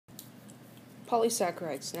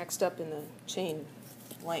Polysaccharides, next up in the chain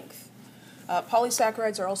length.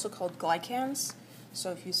 Polysaccharides are also called glycans.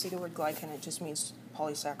 So if you see the word glycan, it just means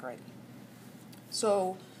polysaccharide.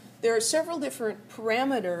 So there are several different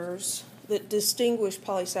parameters that distinguish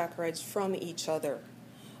polysaccharides from each other.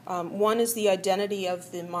 One is the identity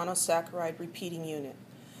of the monosaccharide repeating unit.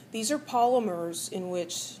 These are polymers in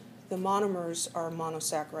which the monomers are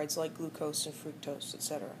monosaccharides like glucose and fructose,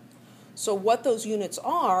 etc. So what those units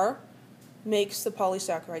are makes the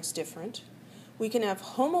polysaccharides different. We can have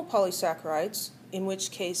homopolysaccharides, in which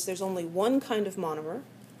case there's only one kind of monomer,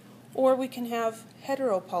 or we can have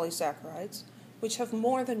heteropolysaccharides, which have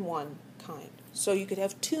more than one kind. So you could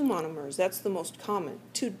have two monomers, that's the most common,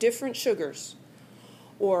 two different sugars,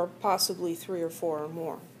 or possibly three or four or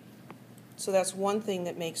more. So that's one thing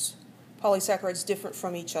that makes polysaccharides different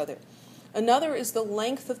from each other. Another is the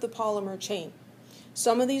length of the polymer chain.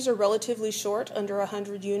 Some of these are relatively short, under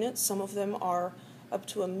 100 units. Some of them are up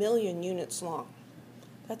to 1,000,000 units long.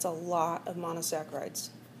 That's a lot of monosaccharides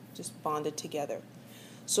just bonded together.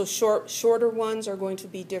 So shorter ones are going to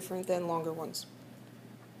be different than longer ones.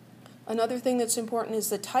 Another thing that's important is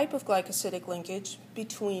the type of glycosidic linkage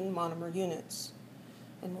between monomer units.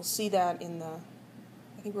 And we'll see that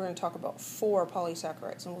I think we're going to talk about 4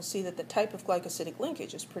 polysaccharides, and we'll see that the type of glycosidic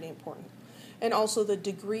linkage is pretty important. And also the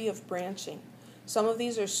degree of branching. Some of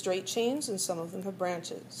these are straight chains and some of them have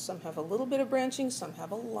branches. Some have a little bit of branching, some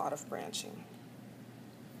have a lot of branching.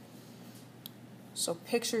 So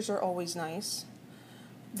pictures are always nice.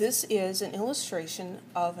 This is an illustration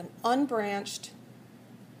of an unbranched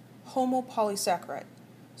homopolysaccharide.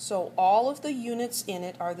 So all of the units in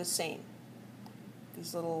it are the same.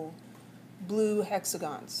 These little blue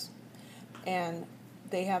hexagons. And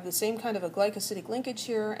they have the same kind of a glycosidic linkage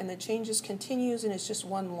here, and the chain just continues and it's just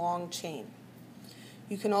one long chain.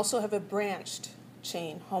 You can also have a branched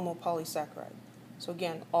chain homopolysaccharide. So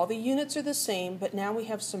again, all the units are the same, but now we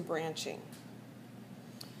have some branching.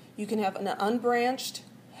 You can have an unbranched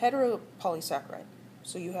heteropolysaccharide.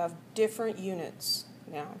 So you have different units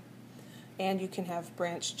now. And you can have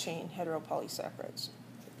branched chain heteropolysaccharides.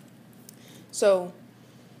 So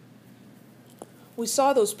we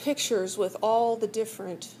saw those pictures with all the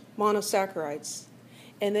different monosaccharides,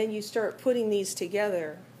 and then you start putting these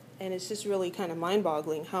together, and it's just really kind of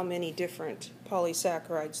mind-boggling how many different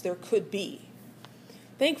polysaccharides there could be.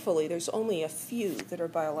 Thankfully, there's only a few that are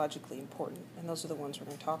biologically important, and those are the ones we're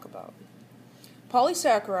going to talk about.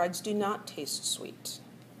 Polysaccharides do not taste sweet.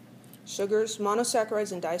 Sugars,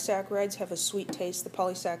 monosaccharides, and disaccharides have a sweet taste. The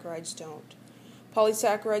polysaccharides don't.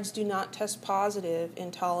 Polysaccharides do not test positive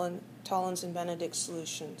in Tollens and Benedict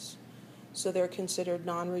solutions, so they're considered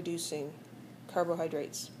non-reducing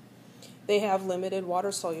carbohydrates. They have limited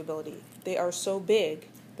water solubility. They are so big,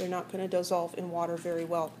 they're not going to dissolve in water very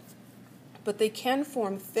well. But they can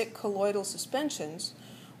form thick colloidal suspensions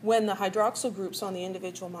when the hydroxyl groups on the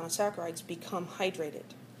individual monosaccharides become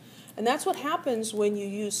hydrated. And that's what happens when you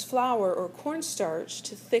use flour or cornstarch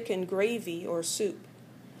to thicken gravy or soup.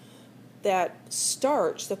 That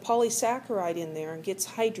starch, the polysaccharide in there, gets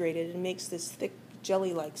hydrated and makes this thick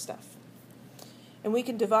jelly-like stuff. And we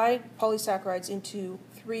can divide polysaccharides into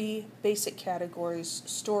 3 basic categories: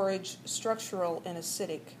 storage, structural, and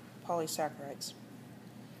acidic polysaccharides.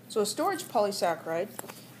 So a storage polysaccharide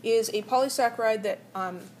is a polysaccharide that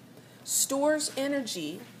stores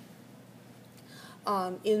energy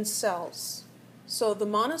in cells. So the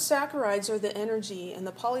monosaccharides are the energy, and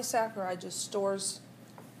the polysaccharide just stores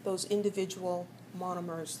those individual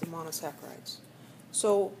monomers, the monosaccharides.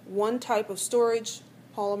 So one type of storage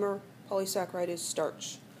polysaccharide is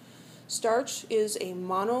starch. Starch is a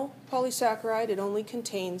monopolysaccharide. It only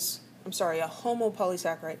contains, a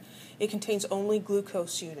homopolysaccharide. It contains only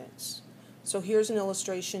glucose units. So here's an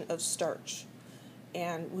illustration of starch.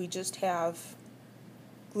 And we just have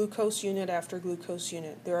glucose unit after glucose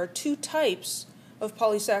unit. There are 2 types of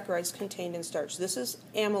polysaccharides contained in starch. This is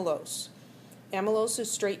amylose. Amylose is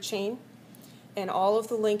straight chain, and all of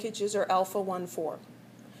the linkages are alpha-1,4.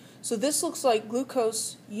 So this looks like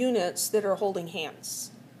glucose units that are holding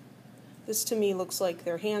hands. This to me looks like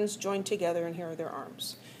their hands joined together, and here are their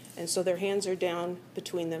arms. And so their hands are down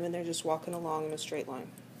between them, and they're just walking along in a straight line.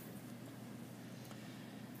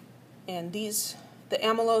 And the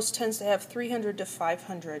amylose tends to have 300 to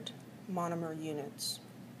 500 monomer units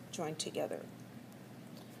joined together.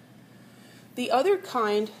 The other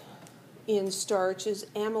kind in starch is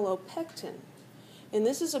amylopectin, and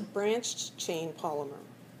this is a branched chain polymer.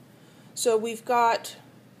 So we've got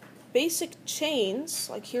basic chains,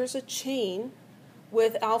 like here's a chain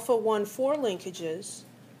with alpha-1,4 linkages,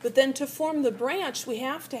 but then to form the branch we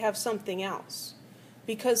have to have something else,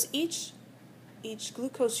 because each each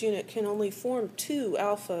glucose unit can only form 2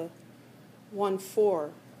 alpha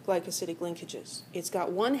 1,4 glycosidic linkages. It's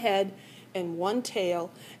got one head and one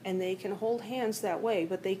tail, and they can hold hands that way,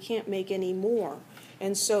 but they can't make any more.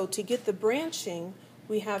 And so to get the branching,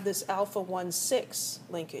 we have this alpha 1,6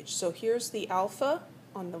 linkage. So here's the alpha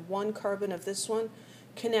on the 1 carbon of this one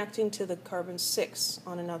connecting to the carbon 6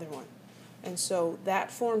 on another one. And so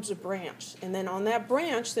that forms a branch. And then on that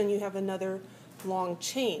branch, then you have another long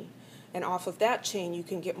chain. And off of that chain, you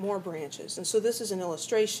can get more branches. And so this is an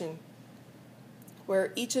illustration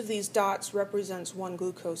where each of these dots represents 1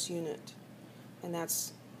 glucose unit. And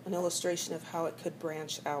that's an illustration of how it could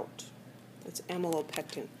branch out. It's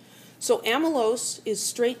amylopectin. So amylose is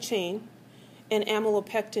straight chain, and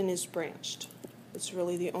amylopectin is branched. It's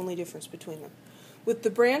really the only difference between them. With the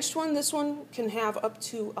branched one, this one can have up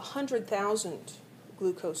to 100,000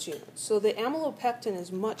 glucose units. So the amylopectin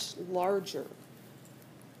is much larger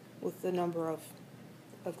with the number of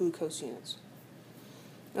glucose units.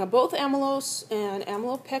 Now, both amylose and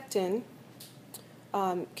amylopectin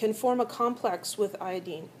can form a complex with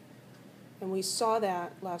iodine. And we saw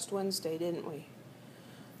that last Wednesday, didn't we?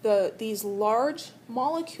 These large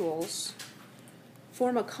molecules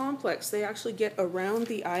form a complex. They actually get around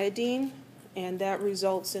the iodine, and that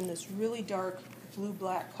results in this really dark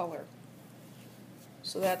blue-black color.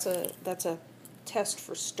 So that's a test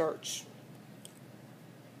for starch.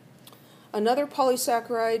 Another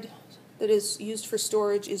polysaccharide that is used for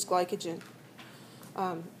storage is glycogen.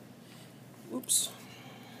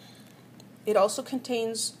 It also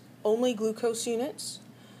contains only glucose units.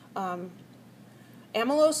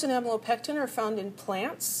 Amylose and amylopectin are found in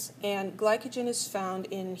plants, and glycogen is found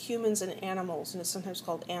in humans and animals, and it's sometimes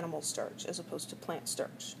called animal starch as opposed to plant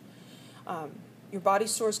starch. Your body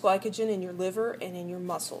stores glycogen in your liver and in your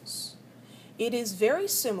muscles. It is very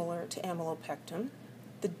similar to amylopectin.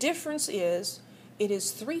 The difference is it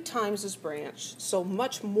is 3 times as branched, so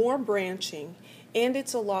much more branching, and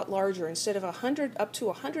it's a lot larger. Instead of 100 up to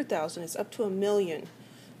 100,000, it's up to 1,000,000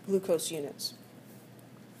 glucose units.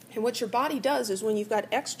 And what your body does is when you've got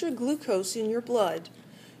extra glucose in your blood,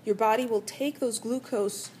 your body will take those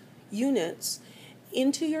glucose units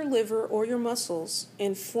into your liver or your muscles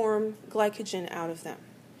and form glycogen out of them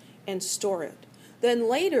and store it. Then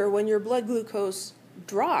later, when your blood glucose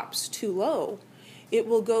drops too low, it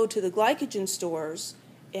will go to the glycogen stores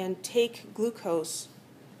and take glucose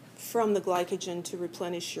from the glycogen to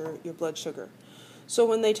replenish your blood sugar. So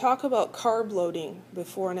when they talk about carb loading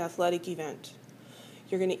before an athletic event,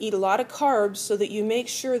 you're going to eat a lot of carbs so that you make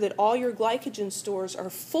sure that all your glycogen stores are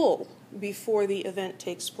full before the event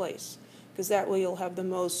takes place, because that way you'll have the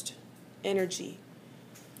most energy.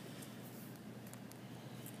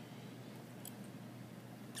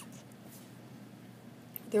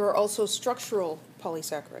 There are also structural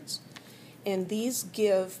polysaccharides, and these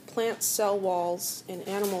give plant cell walls and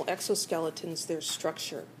animal exoskeletons their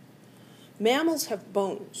structure. Mammals have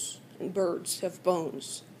bones, and birds have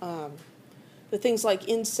bones. But things like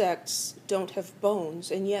insects don't have bones,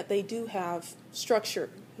 and yet they do have structure.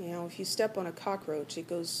 You know, if you step on a cockroach, it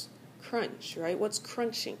goes crunch, right? What's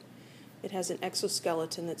crunching? It has an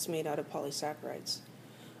exoskeleton that's made out of polysaccharides.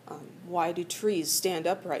 Why do trees stand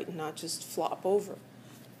upright and not just flop over?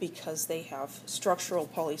 Because they have structural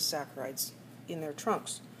polysaccharides in their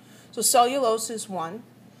trunks. So cellulose is one.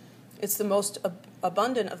 It's the most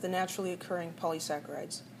abundant of the naturally occurring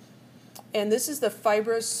polysaccharides. And this is the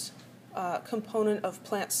fibrous component of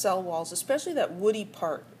plant cell walls, especially that woody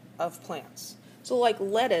part of plants. So like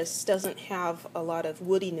lettuce doesn't have a lot of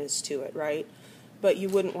woodiness to it, right? But you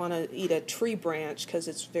wouldn't want to eat a tree branch because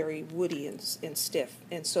it's very woody and stiff.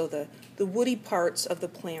 And so the woody parts of the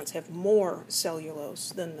plants have more cellulose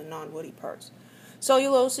than the non-woody parts.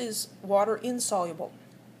 Cellulose is water insoluble,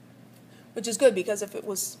 which is good because if it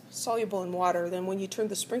was soluble in water, then when you turn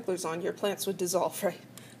the sprinklers on, your plants would dissolve, right?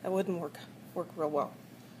 That wouldn't work real well.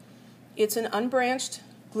 It's an unbranched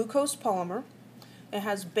glucose polymer. It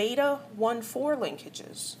has beta 1,4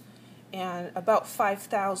 linkages and about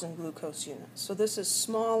 5,000 glucose units. So this is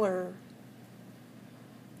smaller.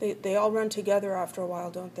 They all run together after a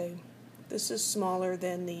while, don't they? This is smaller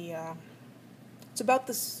than it's about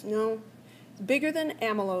this, bigger than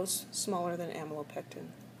amylose, smaller than amylopectin.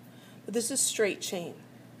 But this is straight chain.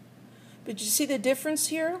 But you see the difference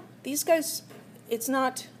here? These guys,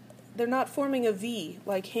 they're not forming a V,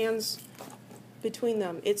 like hands between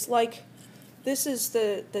them. It's like this is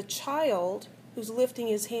the child who's lifting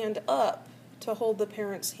his hand up to hold the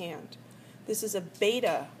parent's hand. This is a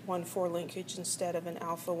beta 1,4 linkage instead of an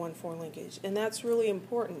alpha 1,4 linkage. And that's really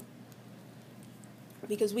important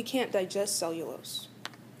because we can't digest cellulose.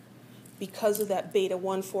 because of that beta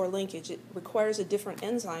 1,4 linkage. It requires a different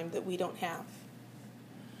enzyme that we don't have.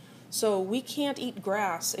 So we can't eat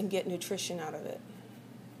grass and get nutrition out of it.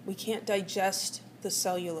 We can't digest the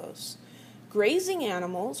cellulose. Grazing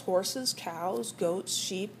animals, horses, cows, goats,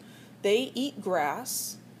 sheep, they eat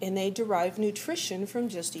grass and they derive nutrition from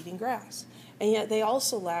just eating grass. And yet they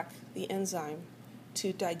also lack the enzyme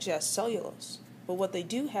to digest cellulose. But what they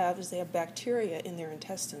do have is they have bacteria in their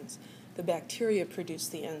intestines. The bacteria produce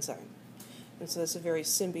the enzyme. And so that's a very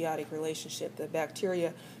symbiotic relationship. The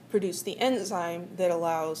bacteria produce the enzyme that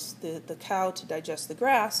allows the cow to digest the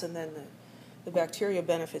grass, and then the bacteria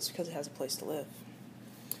benefits because it has a place to live.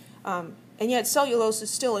 And yet cellulose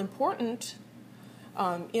is still important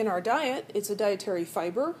in our diet. It's a dietary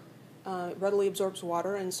fiber. It readily absorbs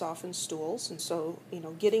water and softens stools. And so,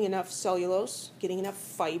 getting enough cellulose, getting enough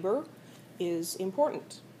fiber is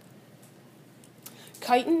important.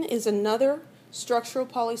 Chitin is another structural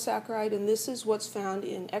polysaccharide, and this is what's found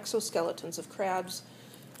in exoskeletons of crabs,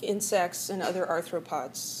 insects, and other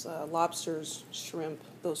arthropods, lobsters, shrimp,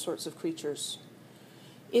 those sorts of creatures.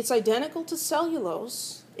 It's identical to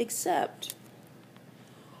cellulose, except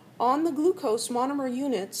on the glucose monomer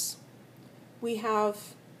units, we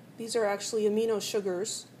have, these are actually amino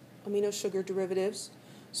sugar derivatives.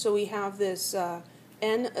 So we have this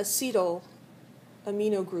N-acetyl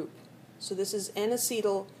amino group. So this is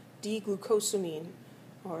N-acetyl D-glucosamine,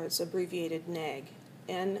 or it's abbreviated NAG,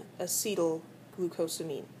 N-acetyl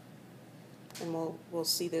glucosamine. And we'll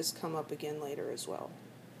see this come up again later as well.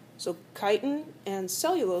 So chitin and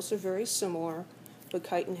cellulose are very similar, but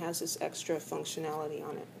chitin has this extra functionality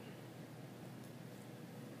on it.